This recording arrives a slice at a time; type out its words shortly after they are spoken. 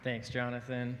Thanks,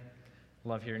 Jonathan.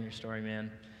 Love hearing your story,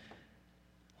 man.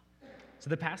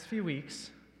 So the past few weeks,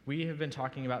 we have been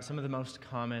talking about some of the most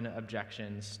common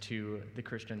objections to the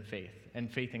Christian faith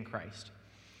and faith in Christ.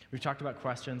 We've talked about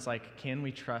questions like, can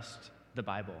we trust the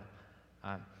Bible?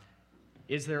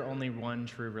 Is there only one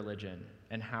true religion?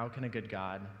 And how can a good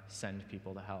God send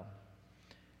people to hell?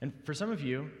 And for some of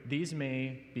you, these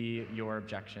may be your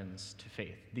objections to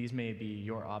faith. These may be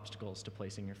your obstacles to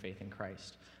placing your faith in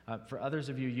Christ. For others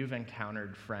of you, you've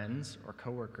encountered friends or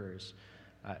coworkers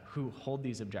who hold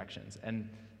these objections, and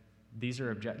these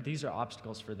are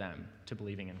obstacles for them to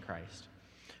believing in Christ.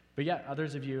 But yet,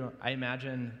 others of you, I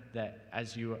imagine that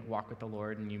as you walk with the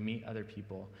Lord and you meet other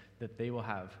people, that they will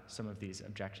have some of these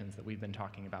objections that we've been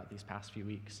talking about these past few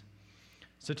weeks.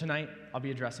 So tonight, I'll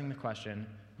be addressing the question,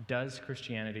 does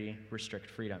Christianity restrict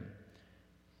freedom?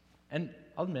 And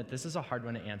I'll admit, this is a hard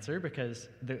one to answer because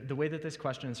the way that this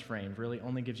question is framed really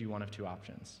only gives you one of two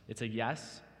options. It's a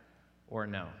yes or a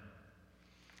no.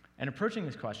 And approaching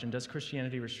this question, does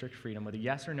Christianity restrict freedom, with a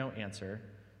yes or no answer,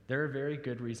 there are very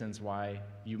good reasons why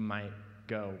you might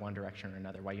go one direction or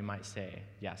another, why you might say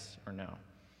yes or no.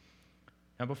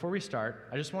 Now, before we start,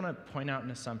 I just want to point out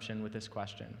an assumption with this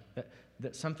question,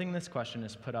 that something in this question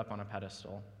is put up on a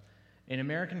pedestal. In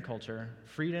American culture,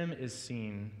 freedom is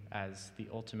seen as the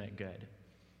ultimate good.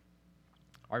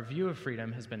 Our view of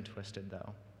freedom has been twisted,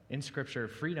 though. In Scripture,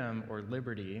 freedom or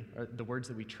liberty, or the words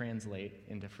that we translate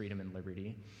into freedom and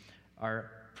liberty,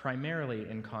 are primarily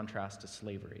in contrast to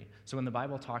slavery. So when the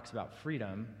Bible talks about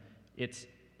freedom, it's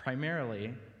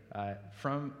primarily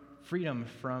from freedom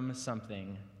from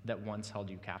something that once held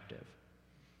you captive.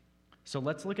 So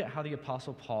let's look at how the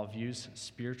Apostle Paul views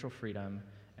spiritual freedom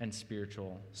and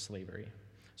spiritual slavery.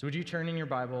 So would you turn in your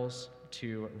Bibles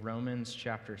to Romans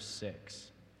chapter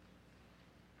 6.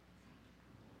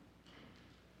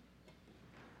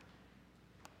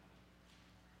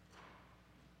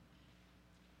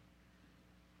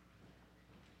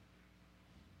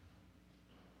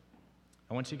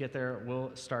 And once you get there,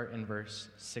 we'll start in verse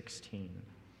 16.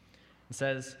 It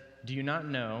says, "Do you not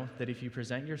know that if you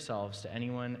present yourselves to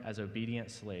anyone as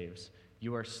obedient slaves,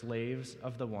 you are slaves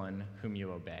of the one whom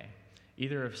you obey,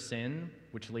 either of sin,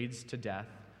 which leads to death,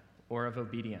 or of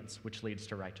obedience, which leads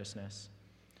to righteousness?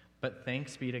 But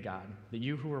thanks be to God that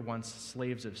you who were once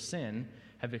slaves of sin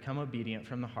have become obedient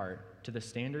from the heart to the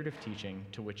standard of teaching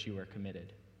to which you were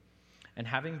committed. And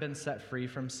having been set free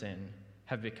from sin,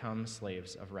 have become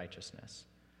slaves of righteousness.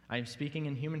 I am speaking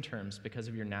in human terms because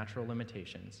of your natural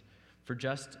limitations. For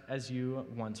just as you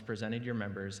once presented your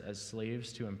members as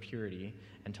slaves to impurity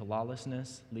and to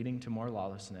lawlessness, leading to more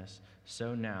lawlessness,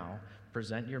 so now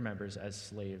present your members as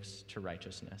slaves to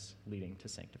righteousness, leading to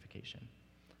sanctification."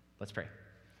 Let's pray.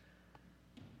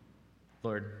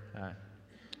 Lord,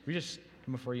 we just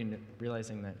come before you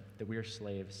realizing that we are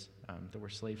slaves, that we're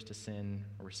slaves to sin,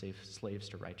 or we're slaves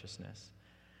to righteousness.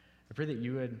 I pray that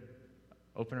you would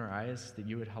open our eyes, that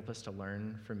you would help us to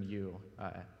learn from you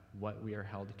what we are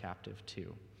held captive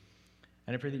to.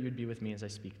 And I pray that you would be with me as I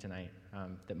speak tonight,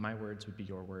 that my words would be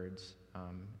your words,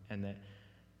 and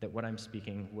that what I'm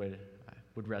speaking would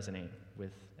resonate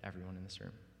with everyone in this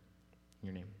room. In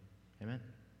your name, amen.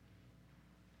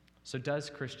 So does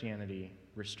Christianity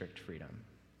restrict freedom?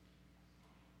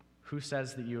 Who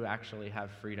says that you actually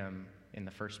have freedom in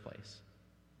the first place?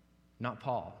 Not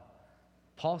Paul.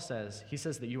 Paul says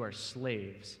that you are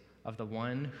slaves of the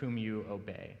one whom you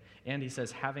obey. And he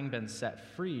says, having been set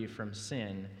free from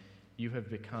sin, you have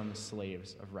become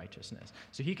slaves of righteousness.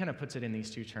 So he kind of puts it in these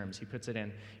two terms. He puts it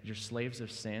in, you're slaves of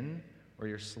sin or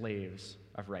you're slaves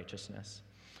of righteousness.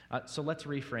 So let's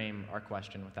reframe our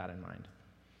question with that in mind.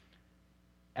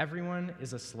 Everyone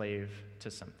is a slave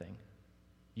to something.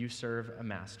 You serve a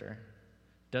master.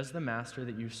 Does the master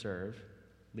that you serve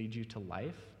lead you to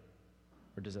life,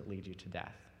 or does it lead you to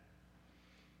death?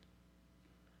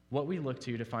 What we look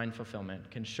to find fulfillment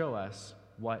can show us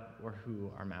what or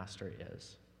who our master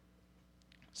is.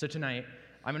 So tonight,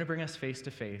 I'm going to bring us face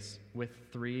to face with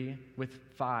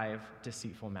 5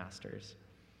 deceitful masters.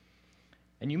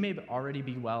 And you may already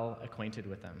be well acquainted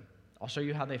with them. I'll show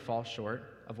you how they fall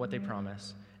short of what they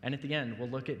promise. And at the end, we'll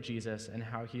look at Jesus and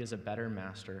how he is a better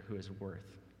master who is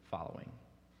worth following.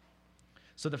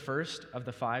 So the first of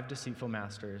the 5 deceitful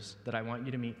masters that I want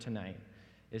you to meet tonight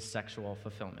is sexual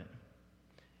fulfillment.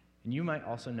 And you might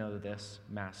also know this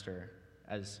master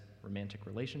as romantic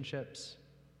relationships,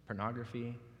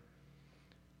 pornography.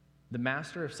 The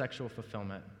master of sexual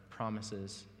fulfillment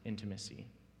promises intimacy,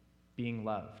 being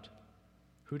loved.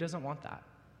 Who doesn't want that?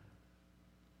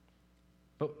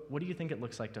 But what do you think it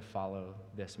looks like to follow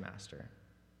this master?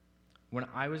 When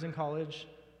I was in college,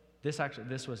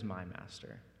 this was my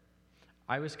master.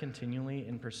 I was continually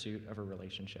in pursuit of a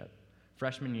relationship.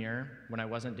 Freshman year, when I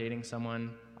wasn't dating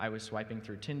someone, I was swiping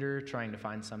through Tinder, trying to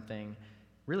find something,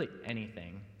 really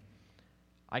anything.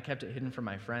 I kept it hidden from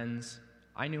my friends.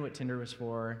 I knew what Tinder was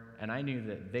for, and I knew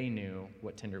that they knew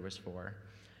what Tinder was for.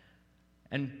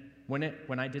 And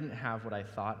when I didn't have what I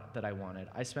thought that I wanted,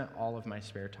 I spent all of my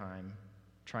spare time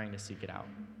trying to seek it out.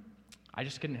 I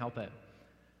just couldn't help it.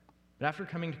 But after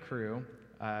coming to Crew,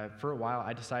 for a while,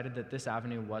 I decided that this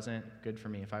avenue wasn't good for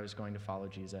me if I was going to follow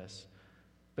Jesus.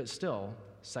 But still,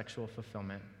 sexual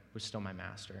fulfillment was still my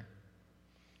master.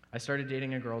 I started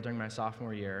dating a girl during my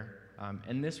sophomore year,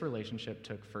 and this relationship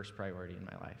took first priority in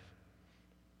my life.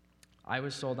 I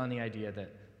was sold on the idea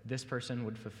that this person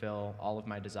would fulfill all of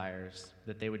my desires,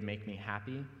 that they would make me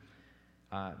happy.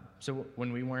 So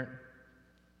when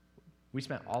we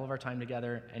spent all of our time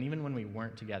together, and even when we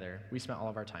weren't together, we spent all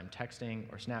of our time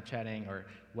texting or Snapchatting or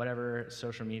whatever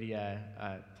social media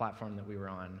platform that we were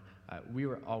on. We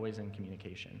were always in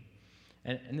communication.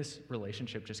 And this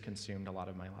relationship just consumed a lot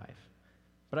of my life.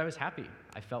 But I was happy.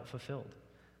 I felt fulfilled.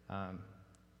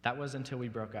 That was until we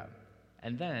broke up.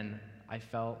 And then I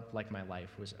felt like my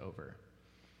life was over.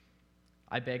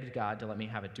 I begged God to let me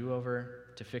have a do-over,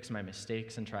 to fix my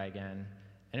mistakes and try again.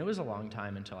 And it was a long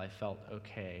time until I felt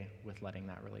okay with letting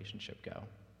that relationship go.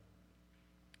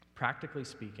 Practically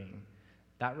speaking,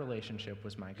 that relationship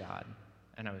was my God,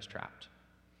 and I was trapped.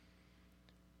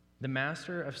 The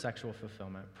master of sexual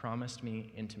fulfillment promised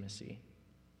me intimacy,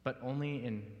 but only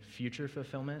in future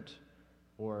fulfillment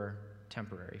or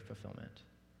temporary fulfillment.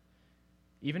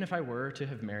 Even if I were to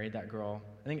have married that girl,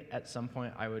 I think at some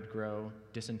point I would grow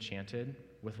disenchanted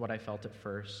with what I felt at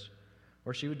first,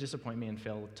 or she would disappoint me and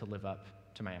fail to live up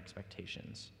to my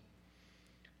expectations.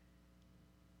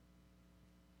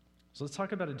 So let's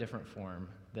talk about a different form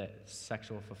that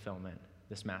sexual fulfillment,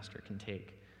 this master, can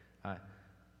take.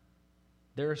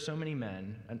 There are so many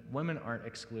men, and women aren't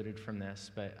excluded from this,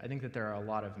 but I think that there are a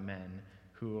lot of men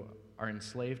who are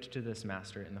enslaved to this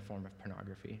master in the form of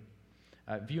pornography.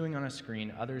 Viewing on a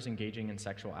screen others engaging in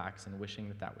sexual acts and wishing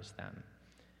that that was them.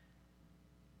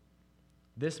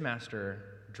 This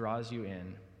master draws you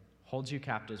in, holds you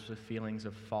captives with feelings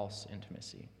of false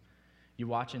intimacy. You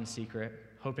watch in secret,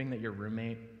 hoping that your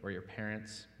roommate or your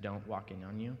parents don't walk in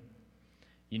on you.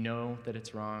 You know that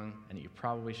it's wrong and that you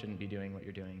probably shouldn't be doing what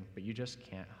you're doing, but you just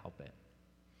can't help it.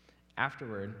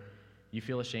 Afterward, you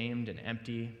feel ashamed and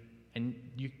empty, and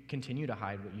you continue to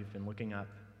hide what you've been looking up,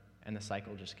 and the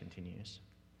cycle just continues.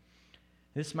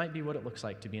 This might be what it looks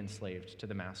like to be enslaved to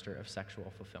the master of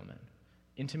sexual fulfillment.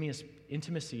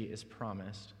 Intimacy is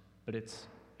promised, but it's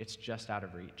just out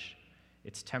of reach.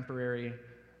 It's temporary,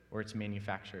 or it's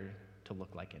manufactured to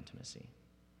look like intimacy.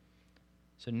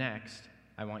 So next,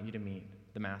 I want you to meet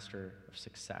the master of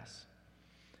success.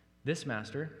 This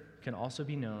master can also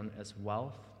be known as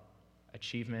wealth,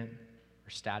 achievement, or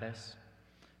status.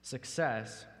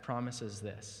 Success promises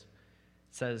this.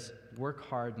 It says, work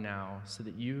hard now so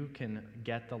that you can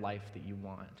get the life that you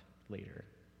want later.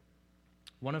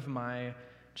 One of my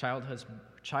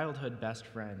childhood best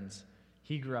friends,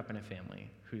 he grew up in a family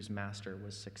whose master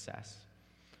was success.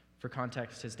 For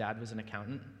context, his dad was an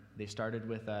accountant. They started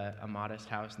with a modest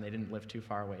house, and they didn't live too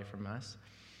far away from us,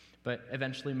 but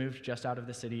eventually moved just out of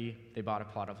the city. They bought a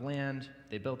plot of land.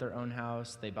 They built their own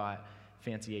house. They bought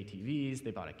fancy ATVs.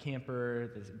 They bought a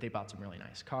camper. They bought some really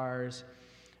nice cars.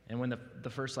 And when the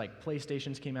first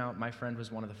PlayStations came out, my friend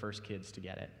was one of the first kids to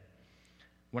get it.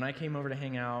 When I came over to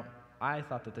hang out, I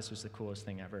thought that this was the coolest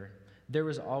thing ever. There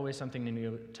was always something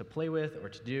new to play with or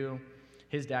to do.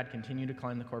 His dad continued to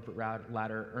climb the corporate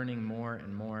ladder, earning more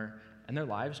and more, and their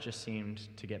lives just seemed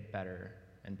to get better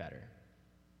and better.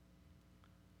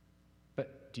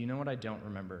 But do you know what I don't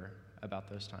remember about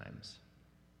those times?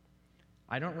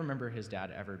 I don't remember his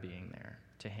dad ever being there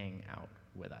to hang out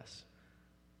with us.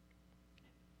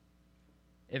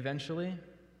 Eventually,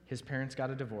 his parents got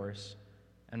a divorce,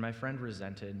 and my friend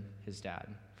resented his dad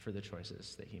for the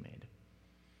choices that he made.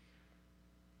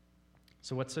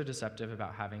 So what's so deceptive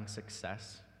about having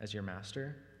success as your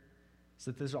master? Is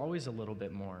that there's always a little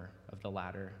bit more of the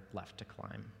ladder left to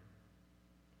climb.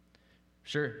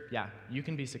 Sure, yeah, you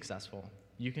can be successful.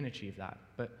 You can achieve that.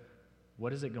 But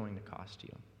what is it going to cost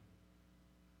you?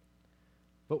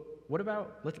 But what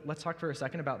about, let's talk for a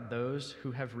second about those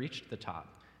who have reached the top.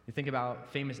 You think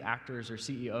about famous actors or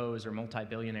CEOs or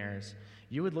multi-billionaires.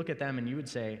 You would look at them and you would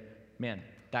say, man,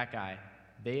 that guy,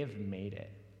 they have made it.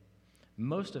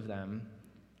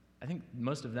 I think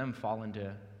most of them fall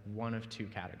into one of two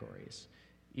categories.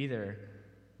 Either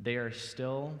they are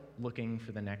still looking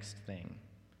for the next thing,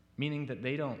 meaning that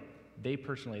they don't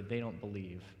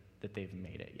believe that they've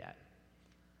made it yet.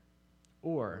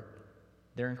 Or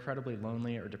they're incredibly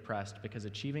lonely or depressed because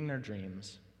achieving their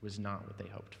dreams was not what they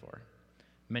hoped for.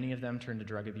 Many of them turn to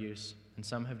drug abuse, and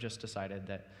some have just decided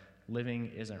that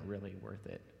living isn't really worth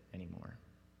it anymore.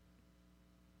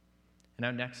 And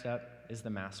now next up is the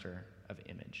master of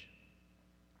image.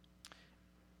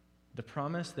 The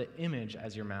promise that image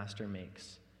as your master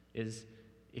makes is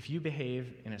if you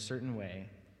behave in a certain way,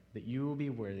 that you will be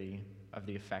worthy of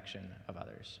the affection of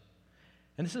others.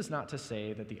 And this is not to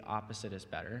say that the opposite is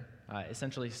better,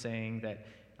 essentially saying that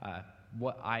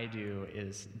what I do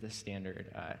is the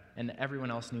standard, and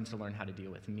everyone else needs to learn how to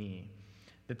deal with me.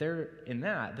 That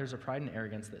there's a pride and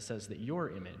arrogance that says that your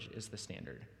image is the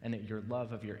standard, and that your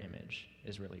love of your image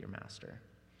is really your master.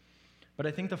 But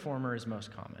I think the former is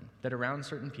most common, that around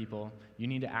certain people, you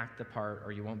need to act the part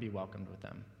or you won't be welcomed with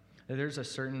them. That there's a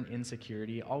certain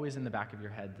insecurity always in the back of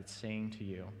your head that's saying to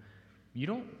you, you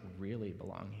don't really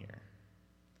belong here.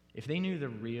 If they knew the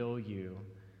real you,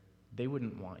 they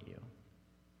wouldn't want you.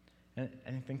 And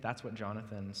I think that's what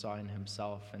Jonathan saw in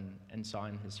himself and saw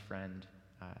in his friend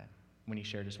when he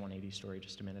shared his 180 story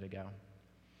just a minute ago.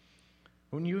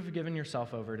 When you've given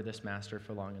yourself over to this master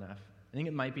for long enough, I think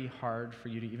it might be hard for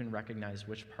you to even recognize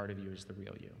which part of you is the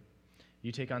real you.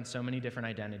 You take on so many different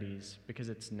identities because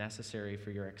it's necessary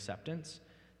for your acceptance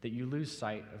that you lose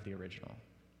sight of the original.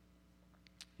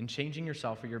 In changing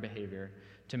yourself or your behavior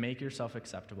to make yourself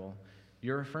acceptable,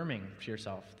 you're affirming to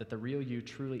yourself that the real you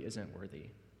truly isn't worthy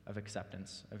of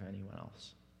acceptance of anyone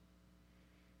else.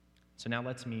 So now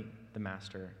let's meet the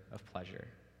master of pleasure.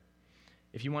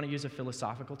 If you want to use a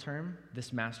philosophical term,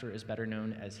 this master is better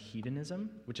known as hedonism,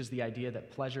 which is the idea that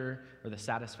pleasure or the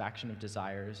satisfaction of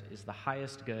desires is the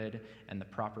highest good and the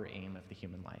proper aim of the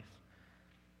human life.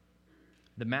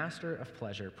 The master of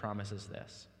pleasure promises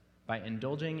this: by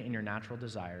indulging in your natural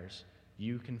desires,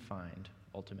 you can find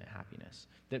ultimate happiness.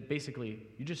 That basically,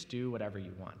 you just do whatever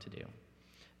you want to do.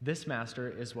 This master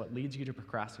is what leads you to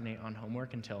procrastinate on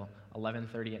homework until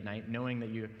 11:30 at night, knowing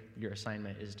that your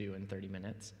assignment is due in 30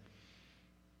 minutes.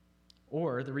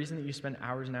 Or the reason that you spend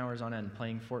hours and hours on end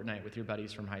playing Fortnite with your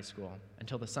buddies from high school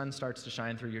until the sun starts to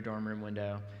shine through your dorm room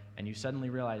window and you suddenly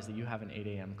realize that you have an 8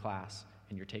 a.m. class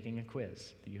and you're taking a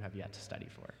quiz that you have yet to study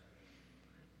for.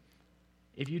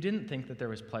 If you didn't think that there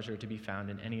was pleasure to be found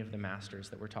in any of the masters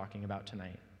that we're talking about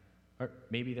tonight, or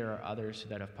maybe there are others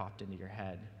that have popped into your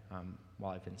head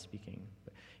while I've been speaking,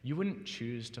 but you wouldn't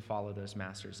choose to follow those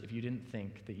masters if you didn't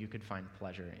think that you could find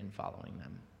pleasure in following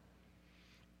them.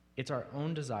 It's our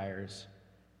own desires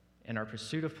and our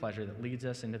pursuit of pleasure that leads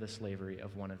us into the slavery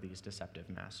of one of these deceptive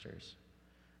masters.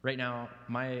 Right now,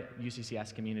 my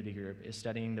UCCS community group is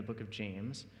studying the book of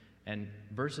James, and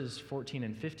verses 14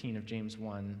 and 15 of James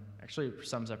 1 actually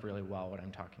sums up really well what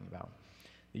I'm talking about.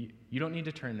 You don't need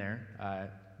to turn there.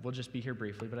 We'll just be here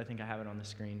briefly, but I think I have it on the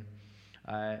screen.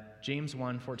 James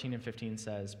 1, 14 and 15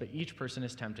 says, "But each person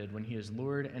is tempted when he is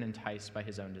lured and enticed by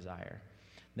his own desire.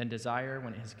 Then desire,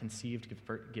 when it has conceived,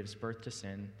 gives birth to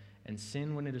sin, and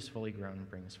sin, when it is fully grown,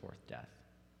 brings forth death."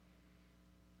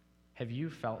 Have you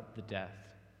felt the death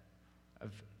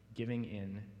of giving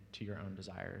in to your own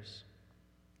desires?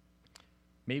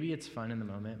 Maybe it's fun in the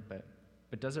moment, but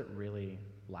does it really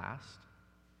last?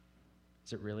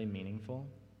 Is it really meaningful?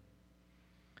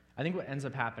 I think what ends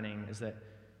up happening is that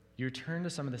you return to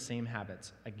some of the same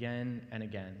habits again and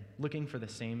again, looking for the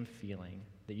same feeling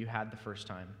that you had the first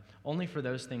time, only for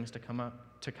those things to come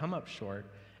up short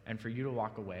and for you to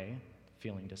walk away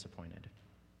feeling disappointed.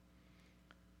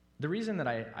 The reason that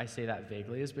I say that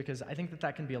vaguely is because I think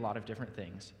that can be a lot of different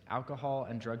things. Alcohol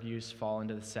and drug use fall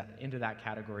into that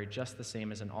category just the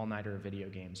same as an all-nighter of video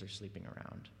games or sleeping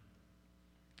around.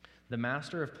 The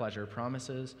master of pleasure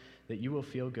promises that you will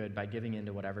feel good by giving in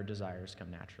to whatever desires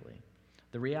come naturally.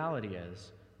 The reality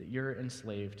is that you're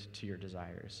enslaved to your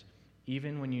desires,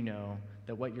 even when you know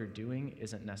that what you're doing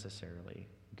isn't necessarily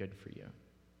good for you.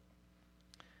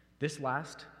 This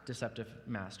last deceptive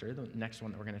master, the next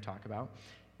one that we're going to talk about,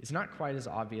 is not quite as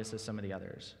obvious as some of the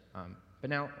others. But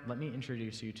now, let me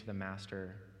introduce you to the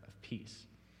master of peace.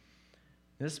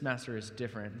 This master is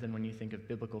different than when you think of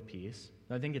biblical peace.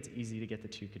 I think it's easy to get the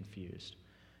two confused.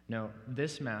 No,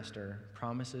 this master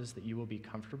promises that you will be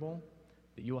comfortable,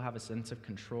 that you will have a sense of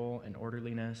control and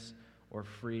orderliness, or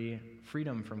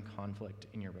freedom from conflict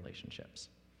in your relationships.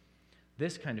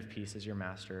 This kind of peace as your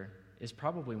master is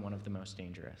probably one of the most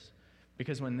dangerous,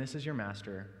 because when this is your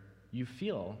master, you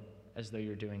feel as though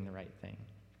you're doing the right thing,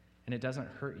 and it doesn't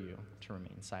hurt you to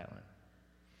remain silent.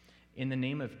 In the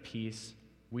name of peace,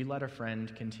 we let a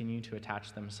friend continue to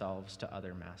attach themselves to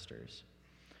other masters.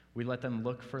 We let them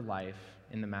look for life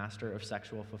in the master of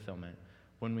sexual fulfillment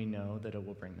when we know that it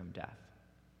will bring them death.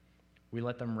 We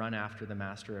let them run after the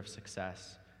master of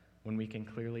success when we can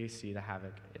clearly see the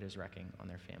havoc it is wreaking on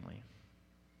their family.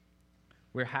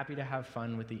 We're happy to have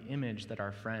fun with the image that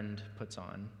our friend puts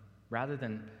on, rather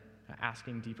than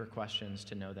asking deeper questions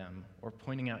to know them or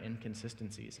pointing out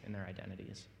inconsistencies in their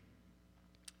identities.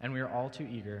 And we are all too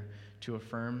eager to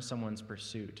affirm someone's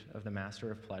pursuit of the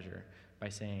master of pleasure by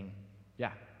saying,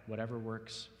 yeah, whatever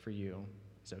works for you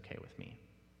is okay with me.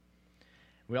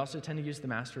 We also tend to use the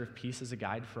master of peace as a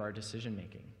guide for our decision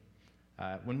making.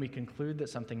 When we conclude that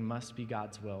something must be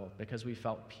God's will because we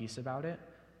felt peace about it,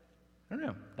 I don't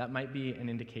know, that might be an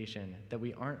indication that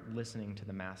we aren't listening to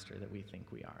the master that we think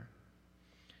we are.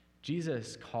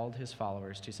 Jesus called his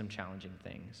followers to some challenging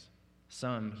things.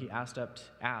 Some he asked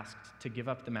to give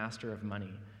up the master of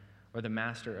money or the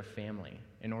master of family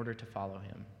in order to follow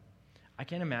him. I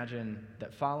can't imagine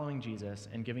that following Jesus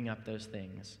and giving up those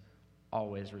things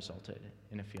always resulted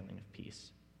in a feeling of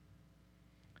peace.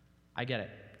 I get it.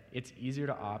 It's easier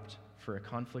to opt for a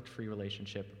conflict-free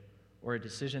relationship or a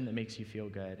decision that makes you feel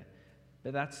good,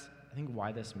 but that's, I think,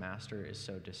 why this master is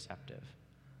so deceptive.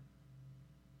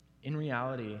 In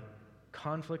reality,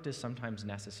 conflict is sometimes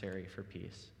necessary for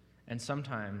peace, and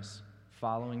sometimes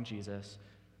following Jesus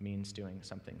means doing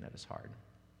something that is hard.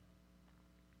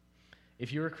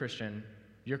 If you're a Christian,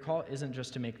 your call isn't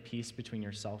just to make peace between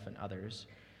yourself and others,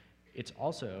 it's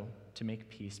also to make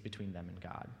peace between them and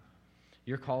God.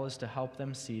 Your call is to help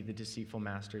them see the deceitful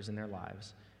masters in their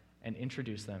lives and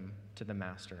introduce them to the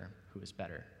master who is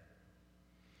better.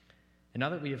 And now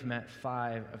that we have met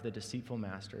 5 of the deceitful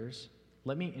masters,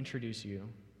 let me introduce you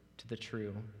to the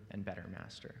true and better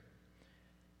master.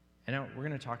 And now we're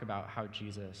going to talk about how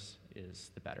Jesus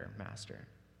is the better master.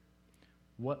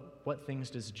 What things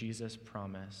does Jesus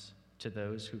promise to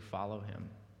those who follow him?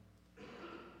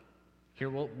 Here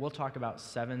we'll talk about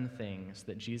 7 things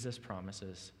that Jesus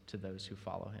promises to those who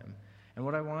follow him. And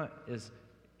what I want is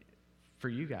for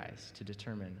you guys to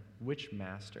determine which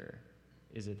master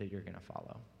is it that you're going to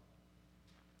follow.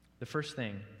 The first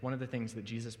thing, one of the things that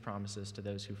Jesus promises to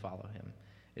those who follow him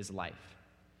is life.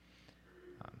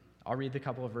 I'll read the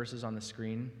couple of verses on the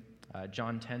screen.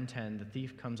 John 10:10, the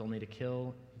thief comes only to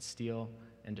kill, steal,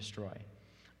 and destroy.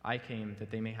 I came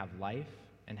that they may have life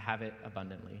and have it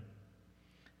abundantly.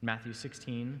 Matthew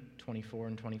 16:24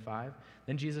 and 25,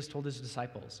 then Jesus told his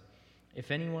disciples,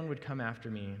 if anyone would come after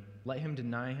me, let him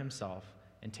deny himself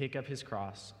and take up his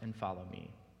cross and follow me.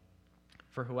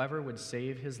 For whoever would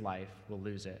save his life will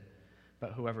lose it,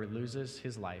 but whoever loses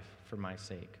his life for my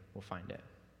sake will find it.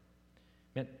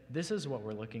 Man, this is what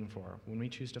we're looking for when we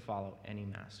choose to follow any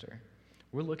master.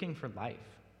 We're looking for life.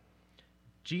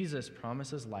 Jesus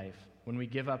promises life when we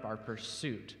give up our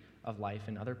pursuit of life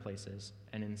in other places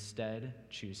and instead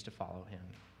choose to follow him.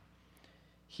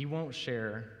 He won't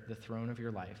share the throne of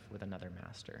your life with another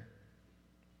master.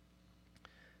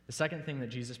 The second thing that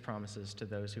Jesus promises to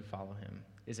those who follow him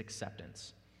is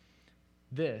acceptance.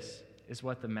 This is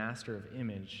what the master of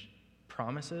image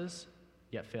promises,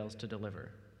 yet fails to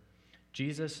deliver.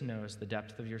 Jesus knows the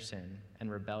depth of your sin and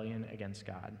rebellion against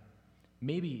God,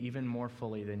 maybe even more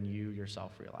fully than you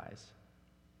yourself realize.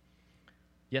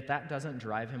 Yet that doesn't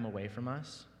drive him away from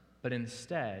us, but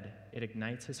instead, it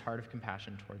ignites his heart of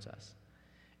compassion towards us.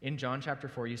 In John chapter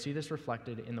 4, you see this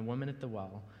reflected in the woman at the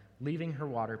well, leaving her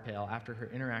water pail after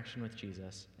her interaction with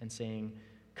Jesus and saying,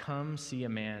 come see a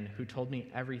man who told me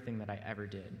everything that I ever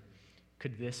did.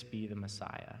 Could this be the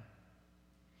Messiah?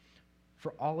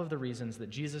 For all of the reasons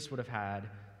that Jesus would have had,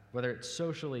 whether it's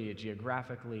socially,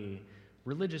 geographically,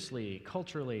 religiously,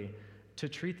 culturally, to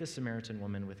treat the Samaritan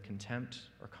woman with contempt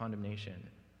or condemnation,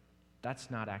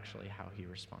 that's not actually how he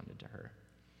responded to her.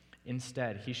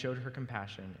 Instead, he showed her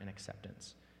compassion and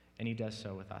acceptance, and he does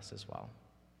so with us as well.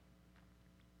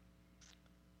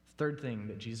 The third thing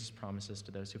that Jesus promises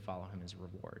to those who follow him is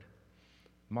reward.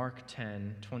 Mark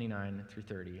 10:29 through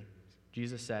 30,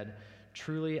 Jesus said,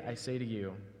 truly I say to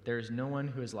you, there is no one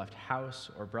who has left house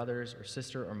or brothers or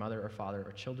sister or mother or father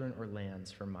or children or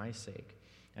lands for my sake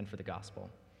and for the gospel,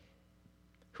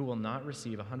 who will not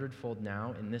receive 100-fold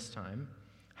now in this time,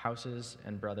 houses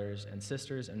and brothers and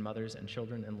sisters and mothers and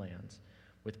children and lands,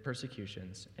 with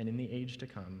persecutions, and in the age to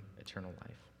come, eternal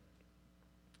life.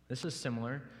 This is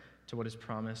similar to what is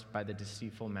promised by the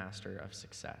deceitful master of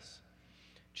success.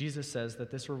 Jesus says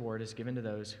that this reward is given to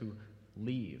those who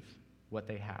leave what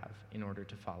they have in order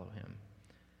to follow him,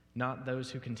 not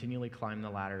those who continually climb the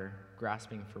ladder,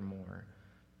 grasping for more,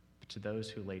 but to those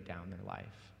who lay down their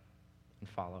life and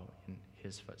follow in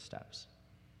his footsteps.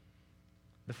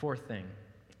 The fourth thing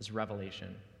is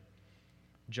revelation.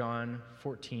 John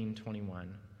 14:21,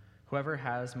 whoever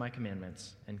has my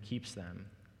commandments and keeps them,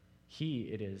 he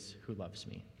it is who loves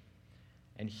me.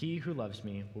 And he who loves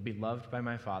me will be loved by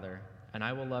my Father, and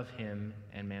I will love him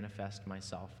and manifest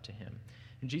myself to him.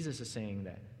 And Jesus is saying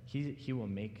that he will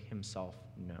make himself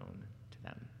known to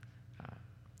them.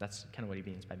 That's kind of what he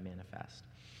means by manifest.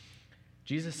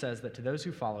 Jesus says that to those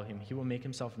who follow him, he will make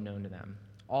himself known to them.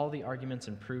 All the arguments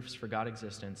and proofs for God's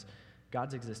existence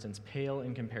pale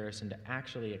in comparison to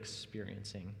actually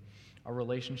experiencing a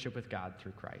relationship with God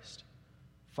through Christ.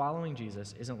 Following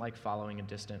Jesus isn't like following a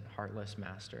distant, heartless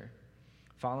master.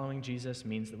 Following Jesus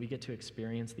means that we get to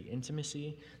experience the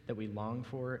intimacy that we long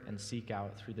for and seek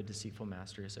out through the deceitful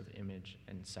masters of image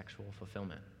and sexual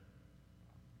fulfillment.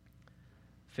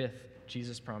 Fifth,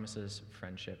 Jesus promises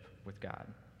friendship with God.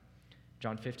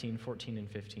 John 15:14 and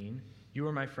 15. You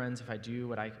are my friends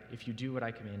if you do what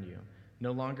I command you.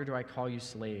 No longer do I call you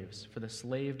slaves, for the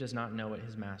slave does not know what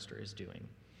his master is doing.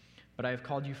 But I have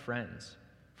called you friends,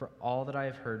 for all that I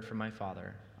have heard from my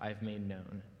Father I have made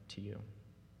known to you.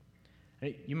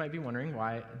 You might be wondering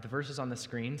why the verses on the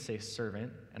screen say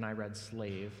servant, and I read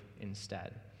slave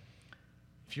instead.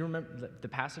 If you remember the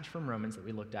passage from Romans that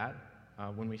we looked at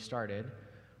when we started,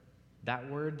 that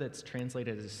word that's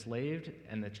translated as slave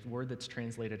and the word that's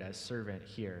translated as servant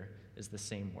here is the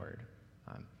same word.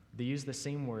 They use the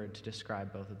same word to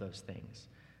describe both of those things.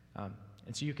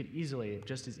 And so you could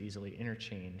just as easily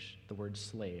interchange the word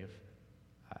slave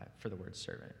for the word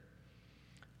servant.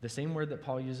 The same word that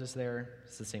Paul uses there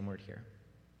is the same word here.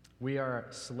 We are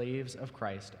slaves of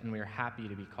Christ, and we are happy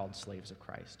to be called slaves of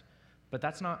Christ. But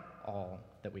that's not all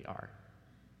that we are.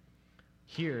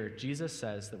 Here, Jesus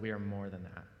says that we are more than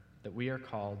that we are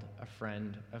called a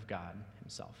friend of God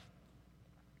himself.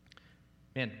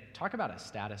 Man, talk about a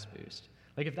status boost.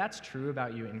 Like, if that's true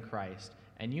about you in Christ,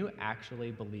 and you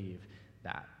actually believe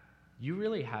that, you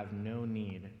really have no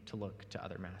need to look to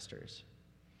other masters.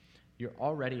 You're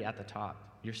already at the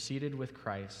top. You're seated with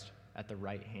Christ at the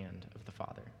right hand of the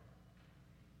Father.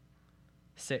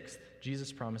 Sixth,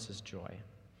 Jesus promises joy.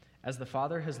 As the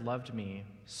Father has loved me,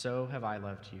 so have I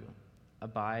loved you.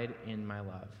 Abide in my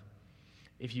love.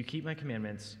 If you keep my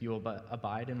commandments, you will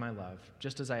abide in my love,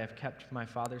 just as I have kept my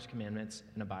Father's commandments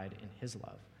and abide in his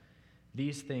love.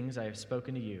 These things I have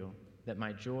spoken to you, that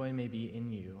my joy may be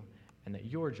in you, and that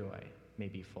your joy may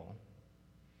be full.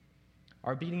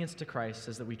 Our obedience to Christ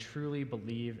says that we truly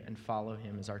believe and follow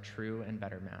him as our true and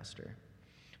better master.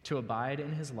 To abide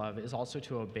in his love is also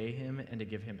to obey him and to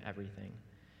give him everything.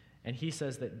 And he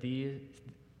says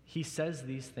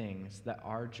these things that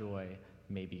our joy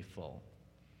may be full,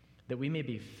 that we may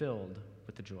be filled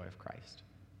with the joy of Christ.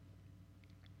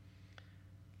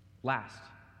 Last,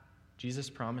 Jesus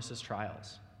promises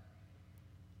trials.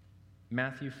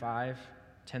 Matthew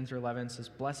 5:10-11 says,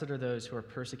 "Blessed are those who are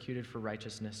persecuted for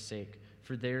righteousness' sake,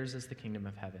 for theirs is the kingdom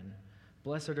of heaven.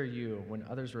 Blessed are you when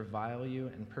others revile you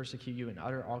and persecute you and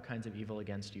utter all kinds of evil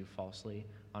against you falsely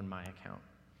on my account."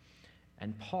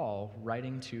 And Paul,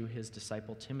 writing to his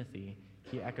disciple Timothy,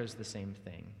 he echoes the same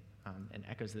thing and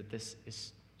echoes that this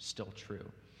is still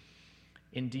true.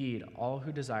 Indeed, all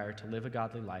who desire to live a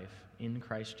godly life in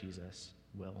Christ Jesus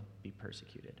will be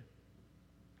persecuted.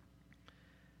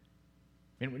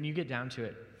 And when you get down to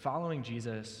it, following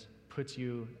Jesus puts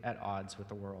you at odds with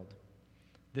the world.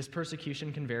 This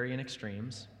persecution can vary in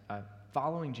extremes.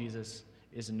 Following Jesus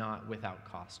is not without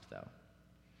cost, though.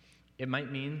 It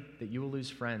might mean that you will lose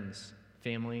friends,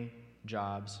 family,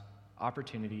 jobs,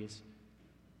 opportunities,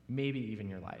 maybe even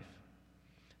your life.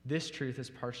 This truth is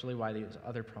partially why these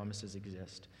other promises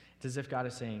exist. It's as if God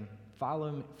is saying,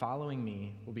 following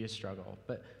me will be a struggle,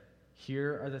 but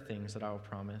here are the things that I will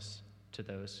promise to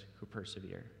those who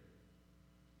persevere.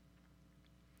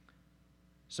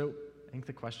 So I think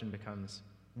the question becomes,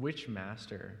 which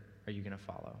master are you going to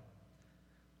follow?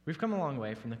 We've come a long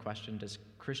way from the question, does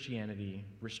Christianity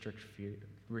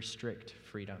restrict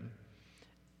freedom?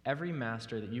 Every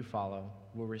master that you follow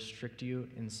will restrict you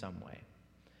in some way.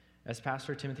 As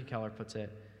Pastor Timothy Keller puts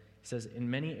it, he says, in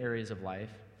many areas of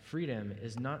life, freedom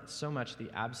is not so much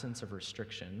the absence of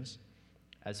restrictions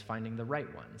as finding the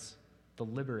right ones, the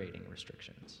liberating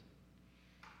restrictions.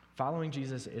 Following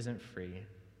Jesus isn't free,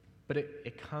 but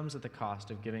it comes at the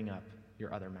cost of giving up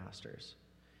your other masters.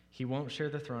 He won't share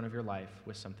the throne of your life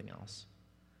with something else.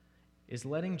 Is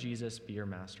letting Jesus be your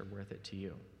master worth it to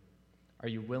you? Are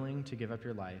you willing to give up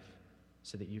your life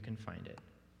so that you can find it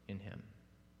in him?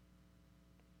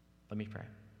 Let me pray.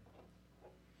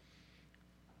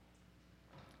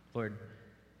 Lord,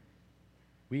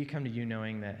 we come to you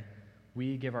knowing that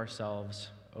we give ourselves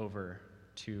over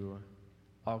to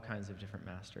all kinds of different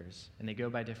masters, and they go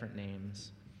by different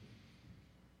names.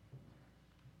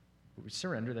 We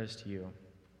surrender those to you.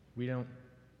 We don't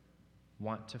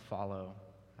want to follow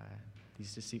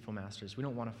these deceitful masters. We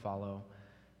don't want to follow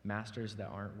masters that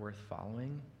aren't worth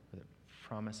following, or that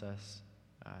promise us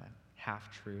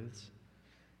half-truths.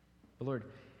 But Lord,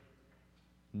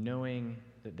 knowing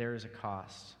that there is a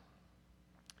cost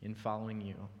in following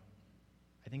you,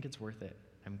 I think it's worth it.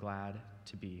 I'm glad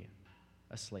to be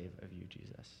a slave of you,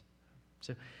 Jesus.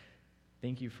 So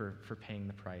thank you for paying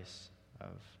the price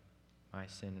of my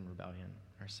sin and rebellion,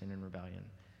 our sin and rebellion,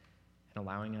 and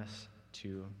allowing us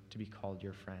to be called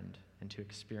your friend and to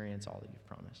experience all that you've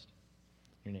promised.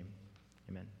 In your name,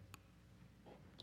 amen.